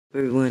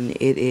Everyone,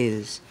 it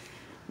is.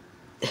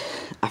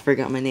 I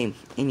forgot my name.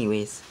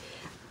 Anyways,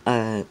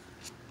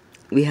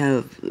 we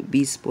have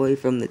Beast Boy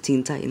from the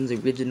Teen Titans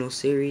original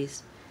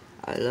series.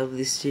 I love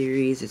this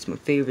series. It's my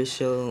favorite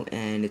show,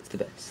 and it's the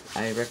best.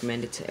 I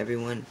recommend it to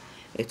everyone.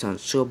 It's on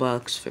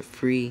Showbox for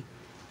free.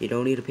 You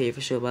don't need to pay for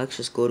Showbox.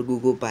 Just go to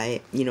Google, buy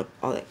it. You know,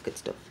 all that good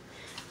stuff.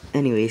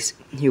 Anyways,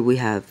 here we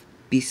have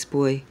Beast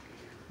Boy.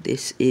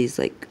 This is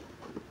like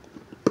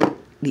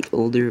the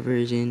older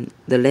version.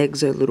 The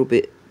legs are a little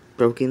bit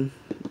broken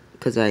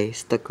because I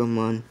stuck them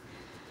on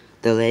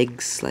the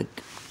legs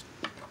like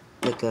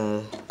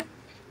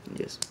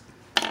just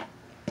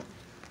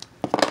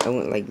I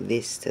went like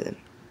this to them.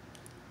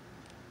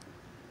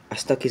 I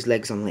stuck his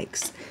legs on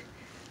legs.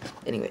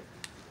 Anyway,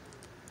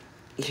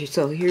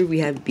 so here we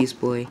have Beast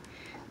Boy.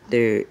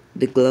 The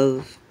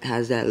glove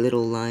has that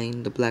little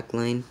line, the black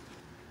line.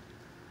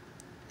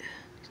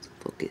 Just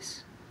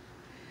focus.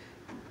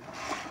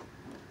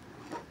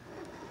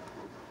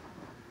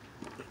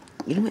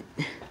 You know what?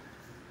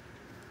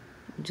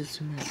 Just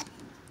zoom out.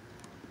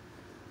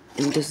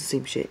 And it does the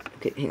same shit.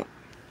 Okay, hang on.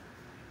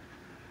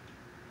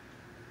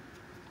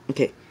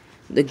 Okay,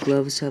 the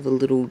gloves have a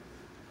little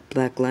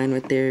black line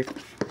right there.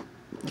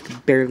 You can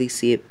barely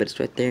see it, but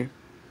it's right there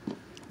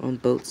on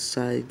both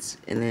sides.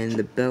 And then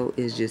the belt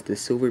is just a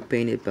silver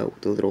painted belt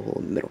with a little hole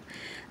in the middle.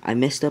 I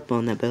messed up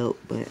on the belt,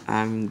 but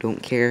I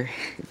don't care.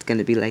 It's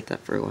gonna be like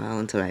that for a while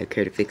until I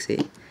care to fix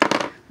it.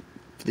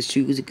 For the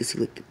shoes, you can see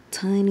like the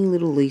tiny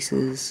little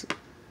laces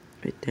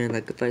right there.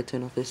 Like if I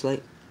turn off this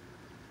light,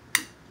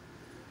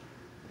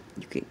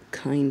 you can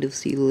kind of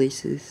see the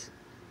laces.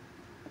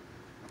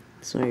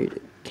 Sorry, the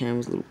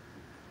camera's a little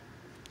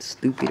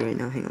stupid right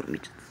now. Hang on, let me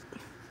just...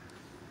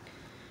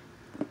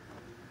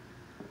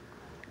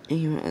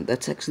 Anyway,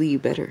 that's actually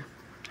better.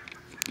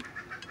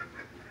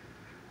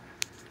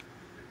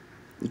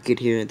 You could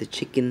hear the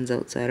chickens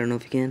outside. I don't know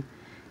if you can.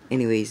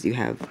 Anyways, you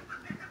have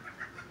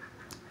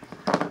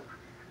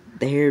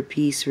the hair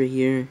piece right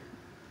here.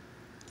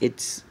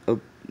 It's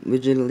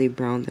originally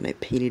brown, then I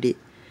painted it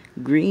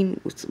green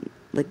with some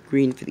like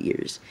green for the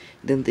ears.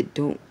 Then they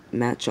don't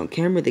match on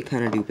camera. They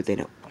kind of do, but they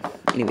don't.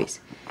 Anyways,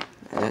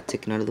 that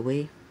taken out of the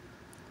way,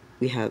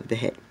 we have the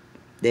head.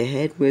 The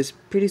head was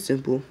pretty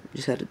simple.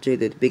 Just had to draw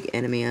the big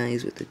anime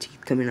eyes with the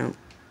teeth coming out.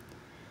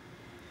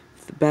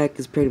 The back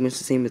is pretty much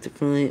the same as the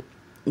front.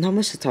 Not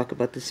much to talk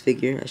about this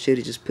figure. I should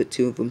have just put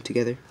two of them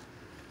together.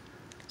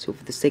 So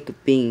for the sake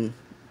of being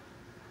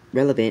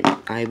relevant,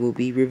 I will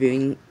be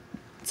reviewing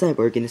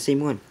Cyborg in the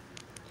same one.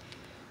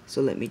 So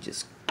let me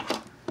just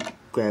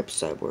grab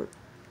Cyborg.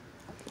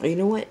 Oh, you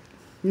know what?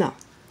 No,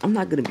 I'm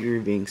not going to be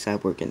reviewing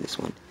Cyborg in this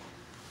one.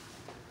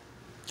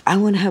 I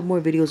want to have more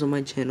videos on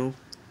my channel,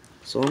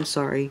 so I'm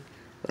sorry,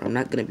 but I'm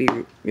not going to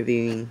be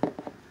reviewing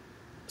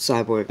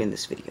Cyborg in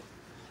this video.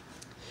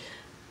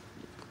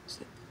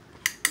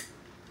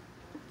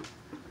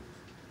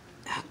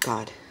 Oh,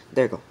 God,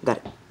 there you go, got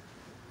it.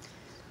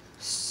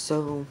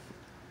 So,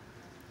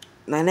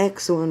 my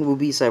next one will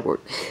be Cyborg.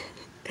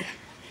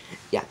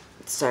 Yeah,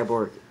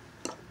 Cyborg.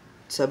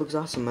 Cyborg's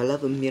awesome, I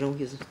love him, you know,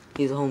 he's a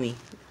homie.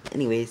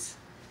 Anyways,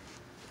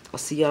 I'll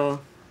see y'all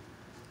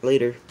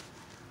later.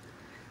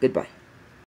 Goodbye.